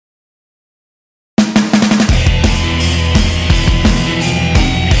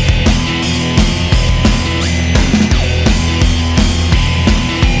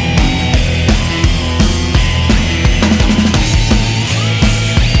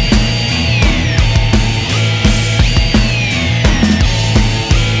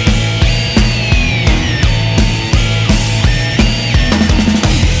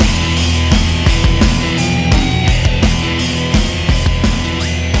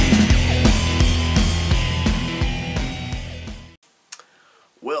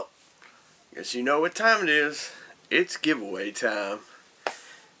guys, you know what time it is. It's giveaway time.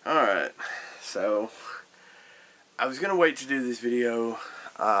 Alright, so I was going to wait to do this video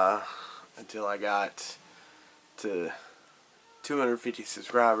until I got to 250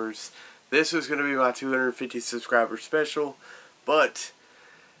 subscribers. This was going to be my 250 subscriber special, but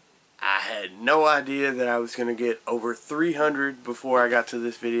I had no idea that I was going to get over 300 before I got to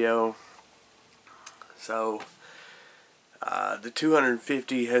this video. So the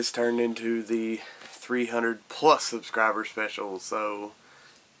 250 has turned into the 300 plus subscriber special. So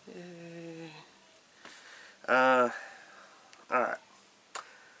alright,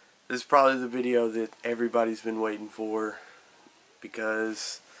 this is probably the video that everybody's been waiting for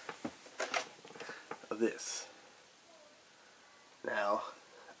because of this. Now,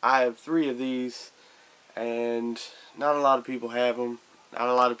 I have 3 of these, and not a lot of people have them. Not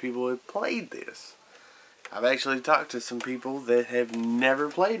a lot of people have played this. I've actually talked to some people that have never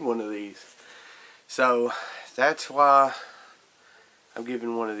played one of these. So, that's why I'm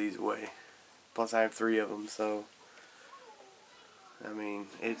giving one of these away. Plus, I have 3 of them, so I mean,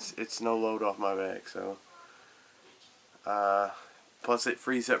 it's no load off my back. So, plus it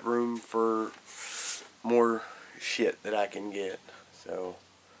frees up room for more shit that I can get. So,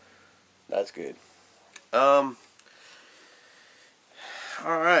 that's good. Alright,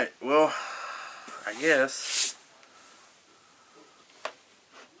 well, I guess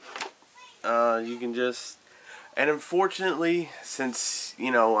you can just, and unfortunately, since,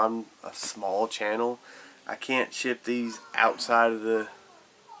 you know, I'm a small channel, I can't ship these outside of the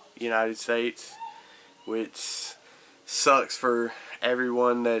United States, which sucks for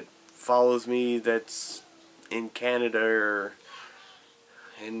everyone that follows me that's in Canada or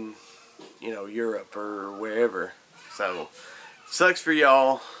in, you know, Europe or wherever. So, sucks for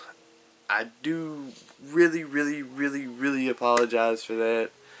y'all. I do really apologize for that.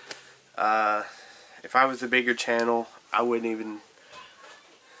 If I was a bigger channel, I wouldn't even,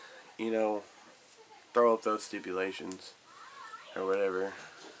 you know, throw up those stipulations or whatever.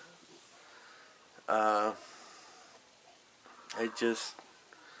 It just,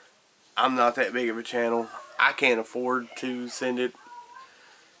 I'm not that big of a channel. I can't afford to send it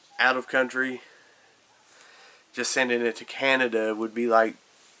out of country. Just sending it to Canada would be like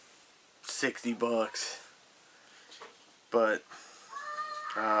 $60. But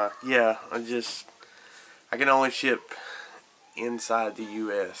yeah, I can only ship inside the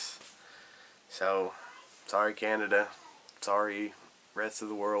US. So sorry Canada, sorry rest of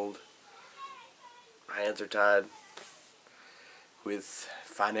the world. My hands are tied with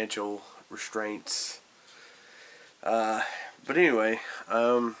financial restraints. But anyway,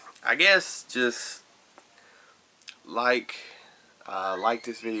 I guess just like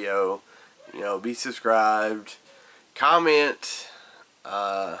this video, you know, be subscribed, comment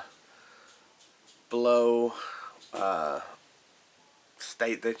below,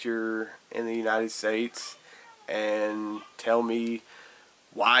 state that you're in the United States, and tell me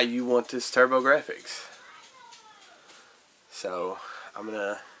why you want this TurboGrafx. So I'm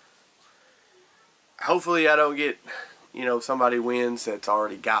gonna, hopefully I don't get, you know, somebody wins that's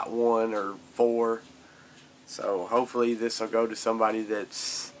already got 1 or 4. So hopefully this will go to somebody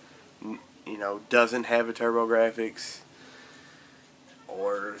that's, you know, doesn't have a TurboGrafx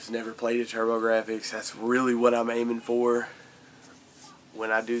or has never played a TurboGrafx. That's really what I'm aiming for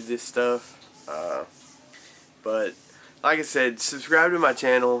when I do this stuff. But like I said, subscribe to my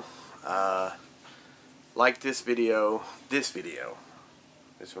channel, like this video, this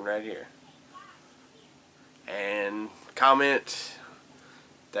one right here, and comment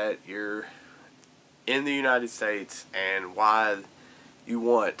that you're in the United States and why you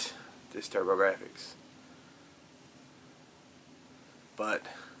want this TurboGrafx. But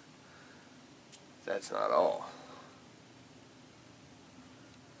that's not all.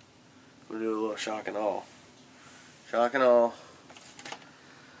 We'll do a little shock and awe. Shock and awe.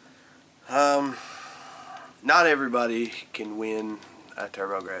 Not everybody can win a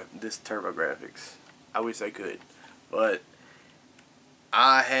this TurboGrafx. I wish they could, but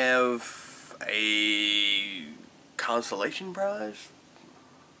I have a consolation prize,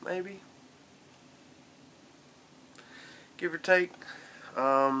 maybe, give or take.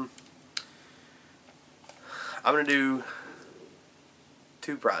 I'm gonna do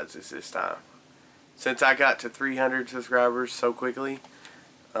 2 prizes this time, since I got to 300 subscribers so quickly.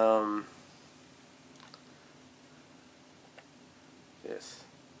 Yes.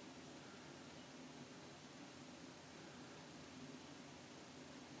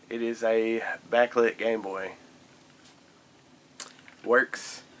 It is a backlit Game Boy.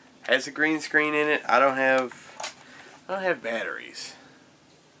 Works. Has a green screen in it. I don't have batteries.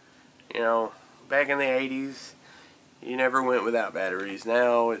 You know, back in the 80s, you never went without batteries.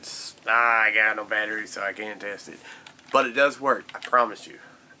 Now it's, I got no batteries, so I can't test it. But it does work, I promise you.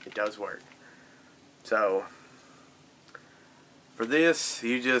 It does work. So, for this,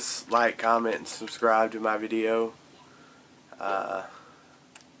 you just like, comment, and subscribe to my video.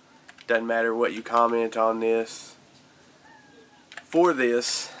 Doesn't matter what you comment on this. For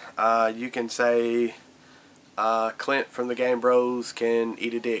this, you can say, Clint from the GameBros can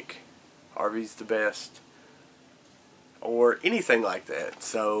eat a dick. Harvey's the best. Or anything like that.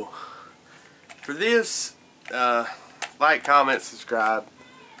 So, for this, like, comment, subscribe.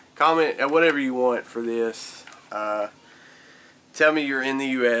 Comment whatever you want for this. Tell me you're in the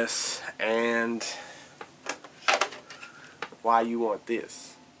US and why you want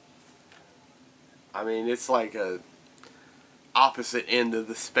this. I mean, it's like a opposite end of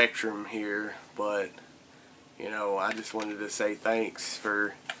the spectrum here, but you know, I just wanted to say thanks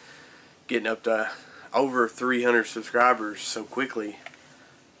for getting up to over 300 subscribers so quickly.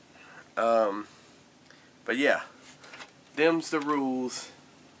 But yeah, them's the rules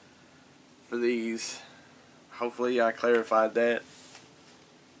for these. Hopefully I clarified that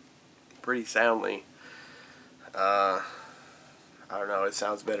pretty soundly. I don't know, it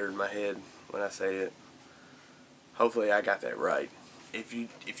sounds better in my head when I say it. Hopefully I got that right. If you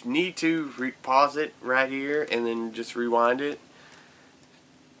need to, pause it right here and then just rewind it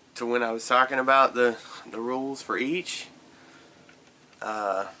to when I was talking about the rules for each.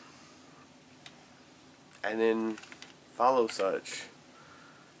 And then follow such.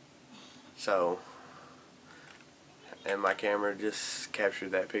 So, and my camera just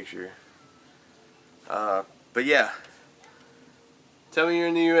captured that picture. But yeah, tell me you're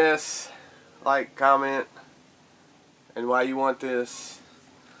in the US, like, comment, and why you want this.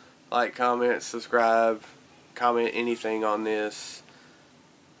 Like, comment, subscribe, comment anything on this.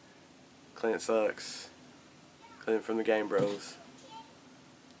 Clint sucks. Clint from the GameBros.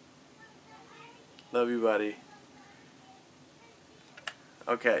 Love you, buddy.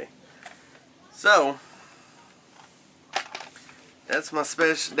 Okay, so that's my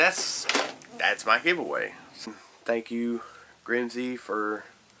special. That's my giveaway. Thank you, Grimsy, for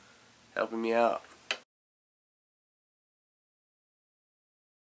helping me out.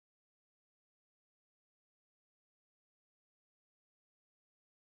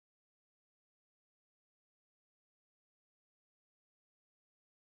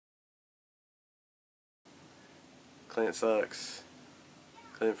 Clint sucks.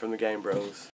 Clint from the GameBros.